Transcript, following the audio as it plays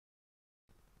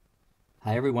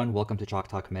Hi everyone, welcome to Chalk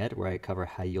Talk Med, where I cover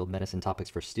high-yield medicine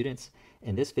topics for students.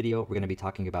 In this video, we're going to be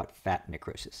talking about fat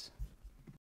necrosis.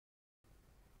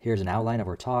 Here's an outline of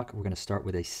our talk. We're going to start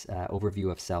with a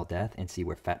overview of cell death and see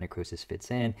where fat necrosis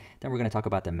fits in. Then we're going to talk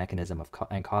about the mechanism of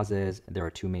and causes. There are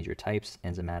two major types,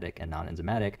 enzymatic and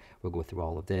non-enzymatic. We'll go through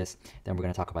all of this. Then we're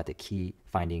going to talk about the key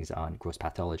findings on gross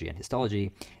pathology and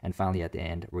histology. And finally, at the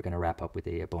end, we're going to wrap up with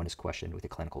a bonus question with a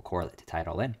clinical correlate to tie it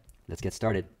all in. Let's get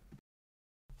started.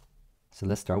 So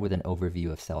let's start with an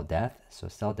overview of cell death. So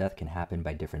cell death can happen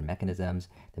by different mechanisms.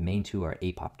 The main two are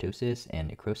apoptosis and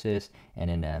necrosis,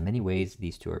 and in many ways,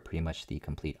 these two are pretty much the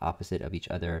complete opposite of each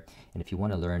other. And if you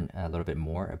want to learn a little bit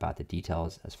more about the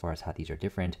details as far as how these are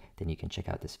different, then you can check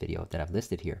out this video that I've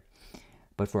listed here.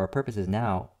 But for our purposes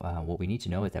now, what we need to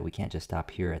know is that we can't just stop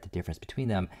here at the difference between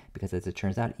them, because as it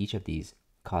turns out, each of these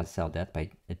cause cell death by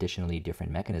additionally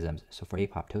different mechanisms. So for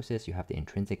apoptosis, you have the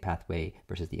intrinsic pathway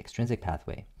versus the extrinsic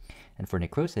pathway. And for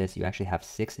necrosis, you actually have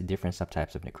 6 different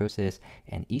subtypes of necrosis,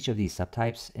 and each of these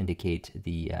subtypes indicate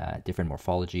the different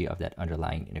morphology of that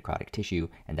underlying necrotic tissue,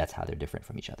 and that's how they're different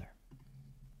from each other.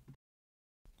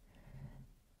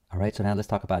 All right, so now let's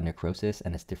talk about necrosis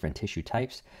and its different tissue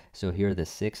types. So here are the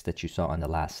 6 that you saw on the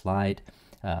last slide.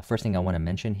 First thing I want to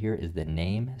mention here is the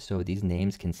name. So these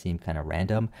names can seem kind of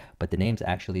random, but the names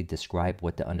actually describe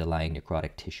what the underlying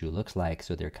necrotic tissue looks like.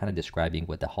 So they're kind of describing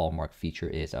what the hallmark feature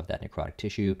is of that necrotic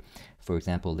tissue. For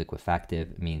example,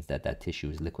 liquefactive means that that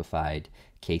tissue is liquefied.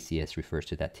 Caseous refers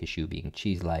to that tissue being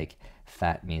cheese-like.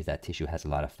 Fat means that tissue has a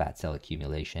lot of fat cell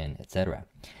accumulation, etc.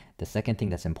 The second thing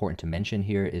that's important to mention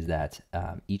here is that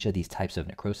each of these types of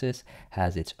necrosis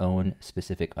has its own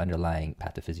specific underlying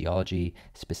pathophysiology,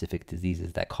 specific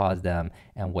diseases that cause them,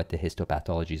 and what the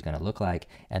histopathology is going to look like.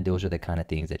 And those are the kind of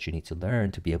things that you need to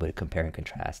learn to be able to compare and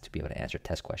contrast, to be able to answer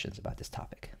test questions about this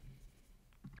topic.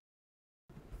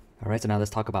 All right, so now let's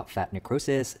talk about fat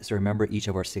necrosis. So remember, each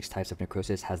of our 6 types of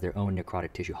necrosis has their own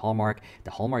necrotic tissue hallmark.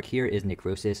 The hallmark here is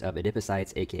necrosis of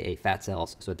adipocytes, aka fat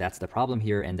cells. So that's the problem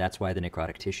here, and that's why the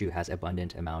necrotic tissue has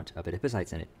abundant amount of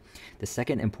adipocytes in it. The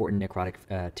second important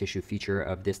necrotic tissue feature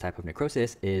of this type of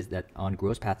necrosis is that on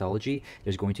gross pathology,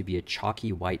 there's going to be a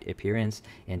chalky white appearance,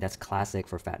 and that's classic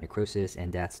for fat necrosis,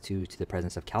 and that's due to the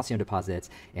presence of calcium deposits,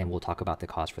 and we'll talk about the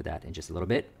cause for that in just a little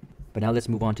bit. But now let's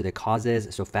move on to the causes.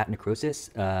 So fat necrosis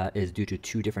is due to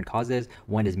 2 different causes.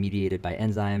 One is mediated by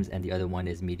enzymes and the other one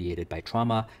is mediated by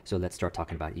trauma. So let's start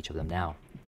talking about each of them now.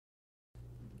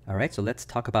 All right, so let's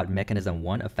talk about mechanism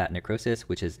 1 of fat necrosis,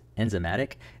 which is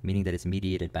enzymatic, meaning that it's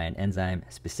mediated by an enzyme.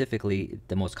 Specifically,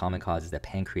 the most common cause is the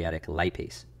pancreatic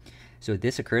lipase. So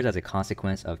this occurs as a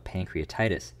consequence of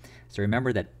pancreatitis. So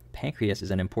remember that pancreas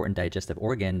is an important digestive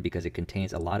organ because it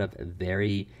contains a lot of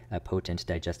very potent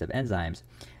digestive enzymes.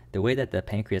 The way that the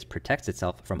pancreas protects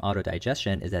itself from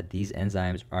autodigestion is that these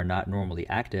enzymes are not normally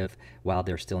active while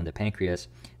they're still in the pancreas.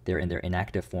 They're in their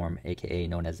inactive form, aka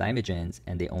known as zymogens,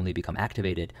 and they only become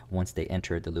activated once they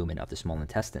enter the lumen of the small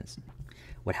intestines.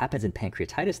 What happens in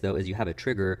pancreatitis, though, is you have a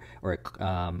trigger or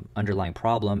an underlying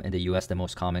problem. In the US, the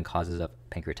most common causes of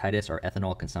pancreatitis are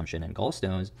ethanol consumption and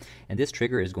gallstones. And this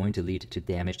trigger is going to lead to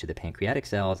damage to the pancreatic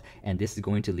cells, and this is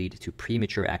going to lead to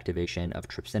premature activation of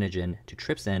trypsinogen to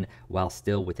trypsin while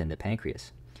still within the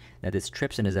pancreas. Now, this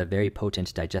trypsin is a very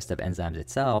potent digestive enzyme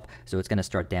itself, so it's going to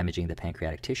start damaging the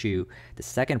pancreatic tissue. The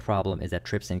second problem is that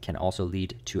trypsin can also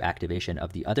lead to activation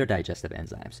of the other digestive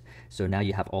enzymes. So now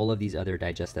you have all of these other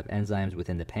digestive enzymes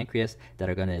within the pancreas that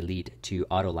are going to lead to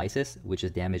autolysis, which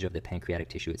is damage of the pancreatic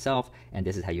tissue itself, and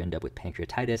this is how you end up with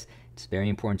pancreatitis. It's very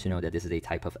important to know that this is a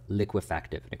type of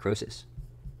liquefactive necrosis.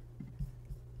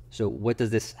 So what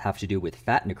does this have to do with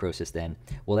fat necrosis then?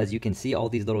 Well, as you can see, all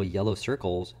these little yellow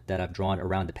circles that I've drawn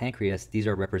around the pancreas, these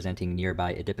are representing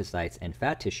nearby adipocytes and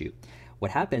fat tissue.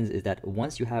 What happens is that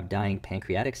once you have dying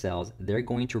pancreatic cells, they're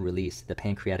going to release the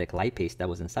pancreatic lipase that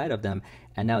was inside of them,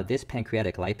 and now this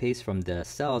pancreatic lipase from the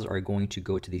cells are going to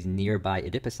go to these nearby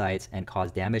adipocytes and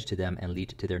cause damage to them and lead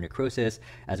to their necrosis,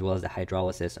 as well as the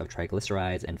hydrolysis of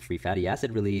triglycerides and free fatty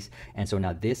acid release. And so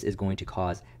now this is going to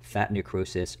cause fat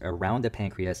necrosis around the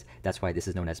pancreas. That's why this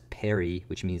is known as peri,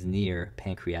 which means near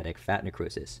pancreatic fat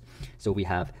necrosis. So we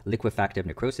have liquefactive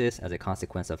necrosis as a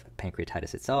consequence of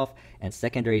pancreatitis itself, and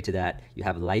secondary to that, you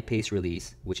have lipase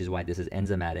release, which is why this is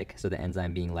enzymatic, so the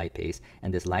enzyme being lipase,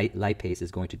 and this lipase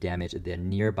is going to damage the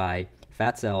nearby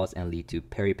fat cells and lead to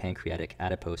peripancreatic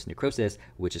adipose necrosis,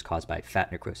 which is caused by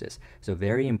fat necrosis. So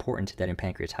very important that in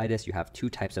pancreatitis, you have 2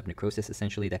 types of necrosis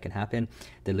essentially that can happen: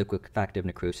 the liquefactive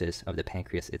necrosis of the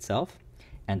pancreas itself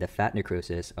and the fat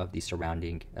necrosis of the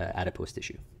surrounding adipose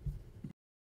tissue.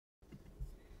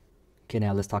 Okay,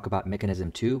 now let's talk about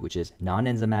mechanism 2, which is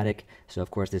non-enzymatic. So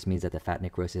of course, this means that the fat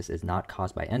necrosis is not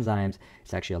caused by enzymes.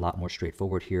 It's actually a lot more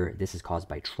straightforward here. This is caused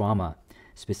by trauma.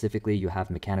 Specifically, you have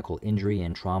mechanical injury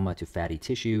and trauma to fatty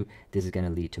tissue. This is going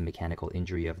to lead to mechanical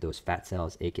injury of those fat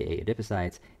cells, aka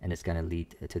adipocytes, and it's going to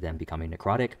lead to them becoming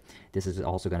necrotic. This is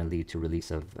also going to lead to release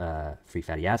of free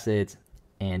fatty acids.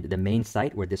 And the main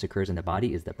site where this occurs in the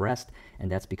body is the breast,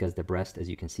 and that's because the breast, as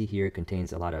you can see here,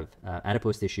 contains a lot of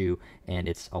adipose tissue, and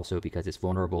it's also because it's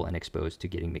vulnerable and exposed to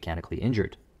getting mechanically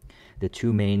injured. The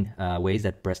two main ways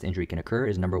that breast injury can occur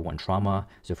is number one, trauma.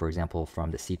 So for example,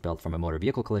 from the seatbelt from a motor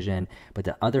vehicle collision. But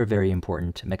the other very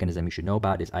important mechanism you should know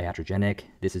about is iatrogenic.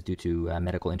 This is due to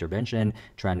medical intervention,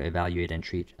 trying to evaluate and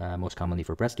treat most commonly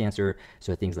for breast cancer.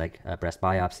 So things like breast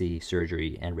biopsy,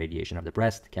 surgery, and radiation of the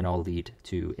breast can all lead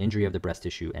to injury of the breast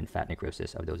tissue and fat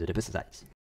necrosis of those adipocytes.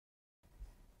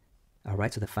 All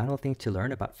right, so the final thing to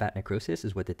learn about fat necrosis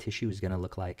is what the tissue is going to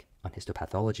look like on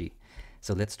histopathology.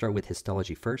 So let's start with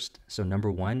histology first. So number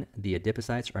one, the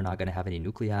adipocytes are not going to have any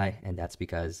nuclei, and that's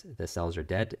because the cells are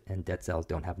dead, and dead cells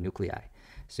don't have nuclei.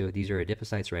 So these are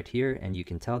adipocytes right here, and you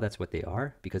can tell that's what they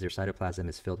are because their cytoplasm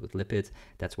is filled with lipids.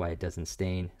 That's why it doesn't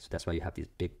stain. So that's why you have these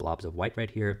big blobs of white right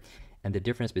here. And the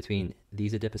difference between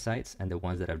these adipocytes and the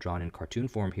ones that I've drawn in cartoon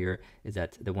form here is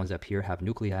that the ones up here have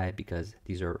nuclei because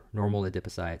these are normal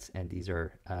adipocytes and these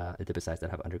are adipocytes that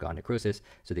have undergone necrosis.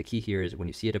 So the key here is when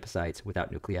you see adipocytes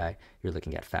without nuclei, you're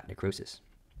looking at fat necrosis.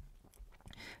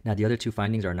 Now, the other two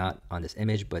findings are not on this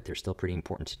image, but they're still pretty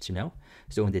important to know.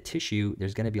 So in the tissue,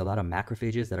 there's going to be a lot of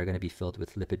macrophages that are going to be filled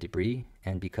with lipid debris.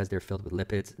 And because they're filled with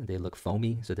lipids, they look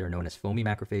foamy. So they're known as foamy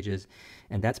macrophages.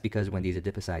 And that's because when these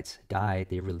adipocytes die,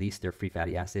 they release their free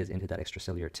fatty acids into that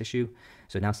extracellular tissue.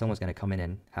 So now someone's going to come in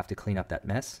and have to clean up that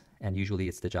mess. And usually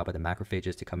it's the job of the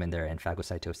macrophages to come in there and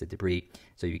phagocytose the debris.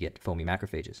 So you get foamy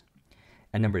macrophages.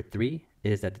 And number three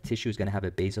is that the tissue is going to have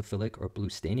a basophilic or blue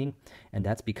staining. And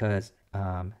that's because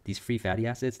these free fatty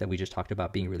acids that we just talked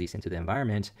about being released into the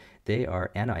environment, they are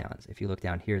anions. If you look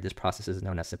down here, this process is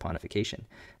known as saponification.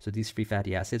 So these free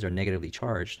fatty acids are negatively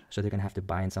charged. So they're going to have to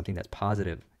bind something that's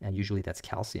positive, and usually that's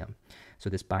calcium. So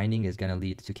this binding is going to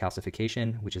lead to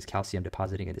calcification, which is calcium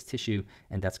depositing in this tissue,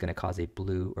 and that's going to cause a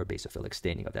blue or basophilic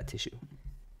staining of that tissue.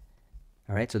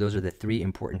 All right, so those are the three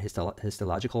important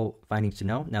histological findings to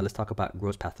know. Now let's talk about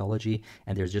gross pathology,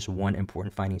 and there's just one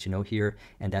important finding to know here,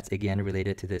 and that's again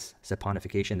related to this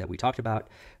saponification that we talked about.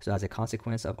 So as a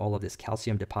consequence of all of this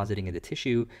calcium depositing in the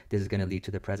tissue, this is going to lead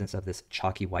to the presence of this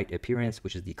chalky white appearance,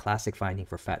 which is the classic finding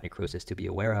for fat necrosis to be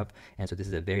aware of. And so this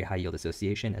is a very high yield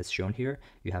association as shown here.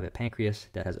 You have a pancreas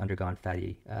that has undergone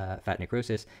fat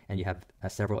necrosis, and you have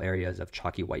several areas of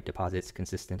chalky white deposits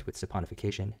consistent with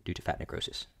saponification due to fat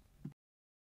necrosis.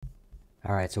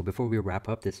 All right, so before we wrap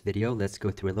up this video, let's go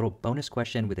through a little bonus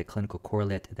question with a clinical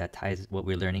correlate that ties what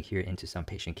we're learning here into some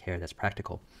patient care that's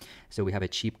practical. So we have a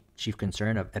chief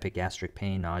concern of epigastric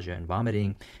pain, nausea, and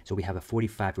vomiting. So we have a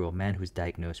 45-year-old man who's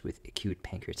diagnosed with acute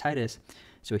pancreatitis.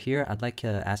 So here, I'd like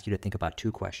to ask you to think about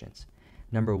two questions.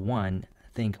 Number one,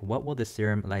 think what will the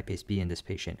serum lipase be in this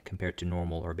patient compared to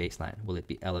normal or baseline? Will it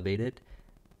be elevated,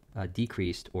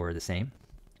 decreased, or the same?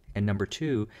 And number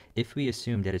two, if we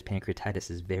assume that his pancreatitis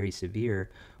is very severe,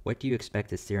 what do you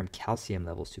expect his serum calcium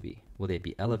levels to be? Will they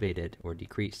be elevated or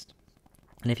decreased?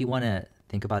 And if you want to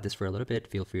think about this for a little bit,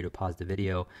 feel free to pause the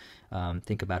video,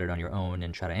 think about it on your own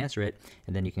and try to answer it,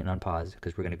 and then you can unpause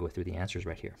because we're going to go through the answers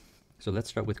right here. So let's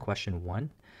start with question one.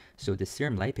 So the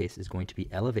serum lipase is going to be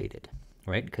elevated,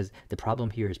 right? Because the problem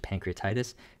here is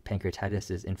pancreatitis.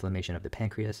 Pancreatitis is inflammation of the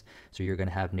pancreas. So you're going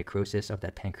to have necrosis of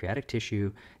that pancreatic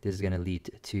tissue. This is going to lead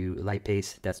to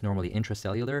lipase that's normally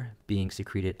intracellular being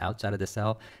secreted outside of the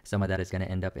cell. Some of that is going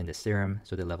to end up in the serum,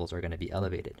 so the levels are going to be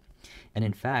elevated. And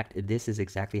in fact, this is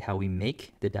exactly how we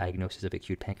make the diagnosis of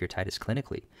acute pancreatitis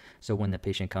clinically. So when the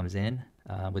patient comes in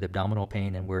with abdominal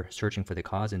pain and we're searching for the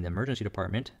cause in the emergency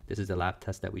department, this is the lab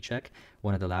test that we check.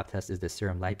 One of the lab tests is the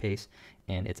serum lipase,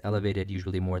 and it's elevated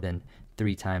usually more than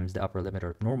 3 times the upper limit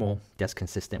of normal. That's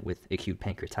consistent with acute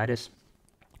pancreatitis.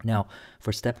 Now,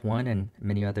 for step 1 and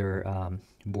many other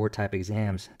board type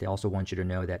exams, they also want you to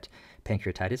know that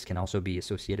pancreatitis can also be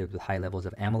associated with high levels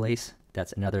of amylase.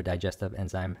 That's another digestive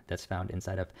enzyme that's found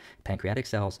inside of pancreatic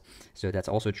cells. So that's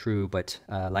also true, but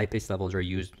lipase levels are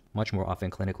used much more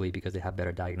often clinically because they have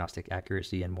better diagnostic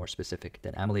accuracy and more specific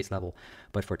than amylase level.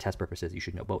 But for test purposes, you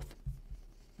should know both.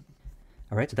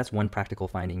 All right, so that's one practical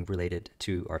finding related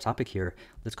to our topic here.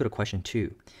 Let's go to question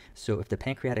 2. So if the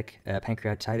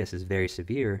pancreatitis is very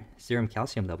severe, serum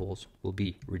calcium levels will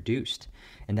be reduced.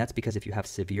 And that's because if you have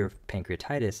severe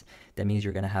pancreatitis, that means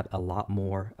you're going to have a lot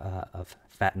more of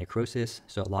fat necrosis,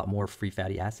 so a lot more free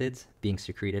fatty acids being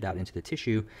secreted out into the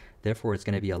tissue. Therefore, it's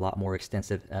going to be a lot more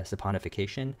extensive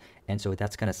saponification. And so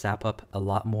that's going to sap up a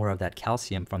lot more of that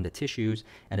calcium from the tissues.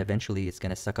 And eventually, it's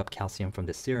going to suck up calcium from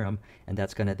the serum. And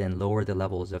that's going to then lower the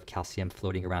levels of calcium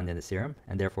floating around in the serum.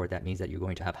 And therefore, that means that you're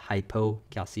going to have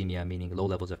hypocalcemia, meaning low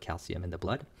levels of calcium in the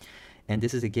blood. And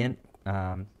this is, again,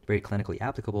 very clinically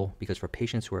applicable because for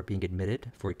patients who are being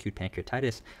admitted for acute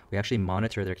pancreatitis, we actually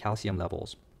monitor their calcium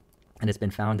levels. And it's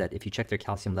been found that if you check their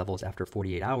calcium levels after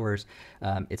 48 hours,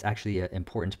 it's actually an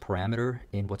important parameter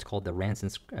in what's called the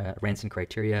Ranson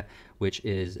criteria, which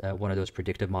is one of those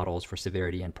predictive models for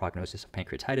severity and prognosis of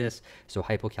pancreatitis. So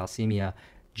hypocalcemia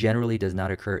generally does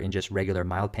not occur in just regular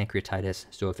mild pancreatitis.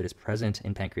 So if it is present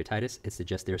in pancreatitis, it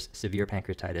suggests there's severe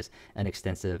pancreatitis and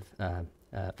extensive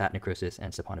fat necrosis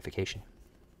and saponification.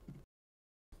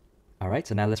 All right,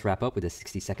 so now let's wrap up with a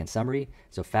 60-second summary.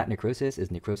 So fat necrosis is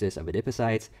necrosis of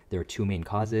adipocytes. There are two main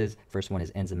causes. First one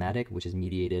is enzymatic, which is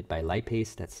mediated by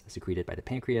lipase that's secreted by the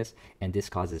pancreas, and this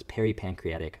causes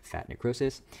peripancreatic fat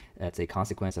necrosis. That's a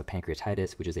consequence of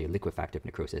pancreatitis, which is a liquefactive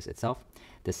necrosis itself.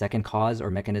 The second cause or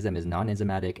mechanism is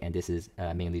non-enzymatic, and this is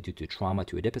mainly due to trauma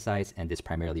to adipocytes, and this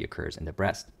primarily occurs in the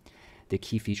breast. The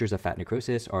key features of fat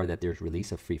necrosis are that there's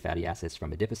release of free fatty acids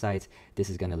from adipocytes. This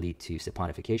is going to lead to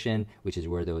saponification, which is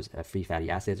where those free fatty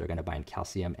acids are going to bind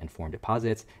calcium and form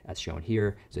deposits, as shown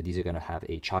here. So these are going to have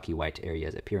a chalky white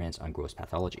areas appearance on gross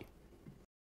pathology.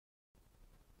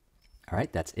 All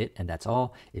right, that's it and that's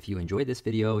all. If you enjoyed this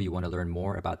video, you want to learn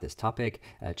more about this topic,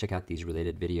 check out these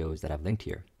related videos that I've linked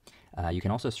here. You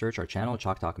can also search our channel,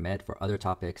 Chalk Talk Med, for other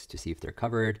topics to see if they're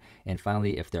covered. And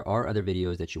finally, if there are other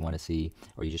videos that you want to see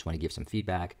or you just want to give some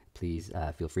feedback, please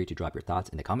feel free to drop your thoughts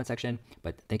in the comment section.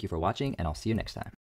 But thank you for watching, and I'll see you next time.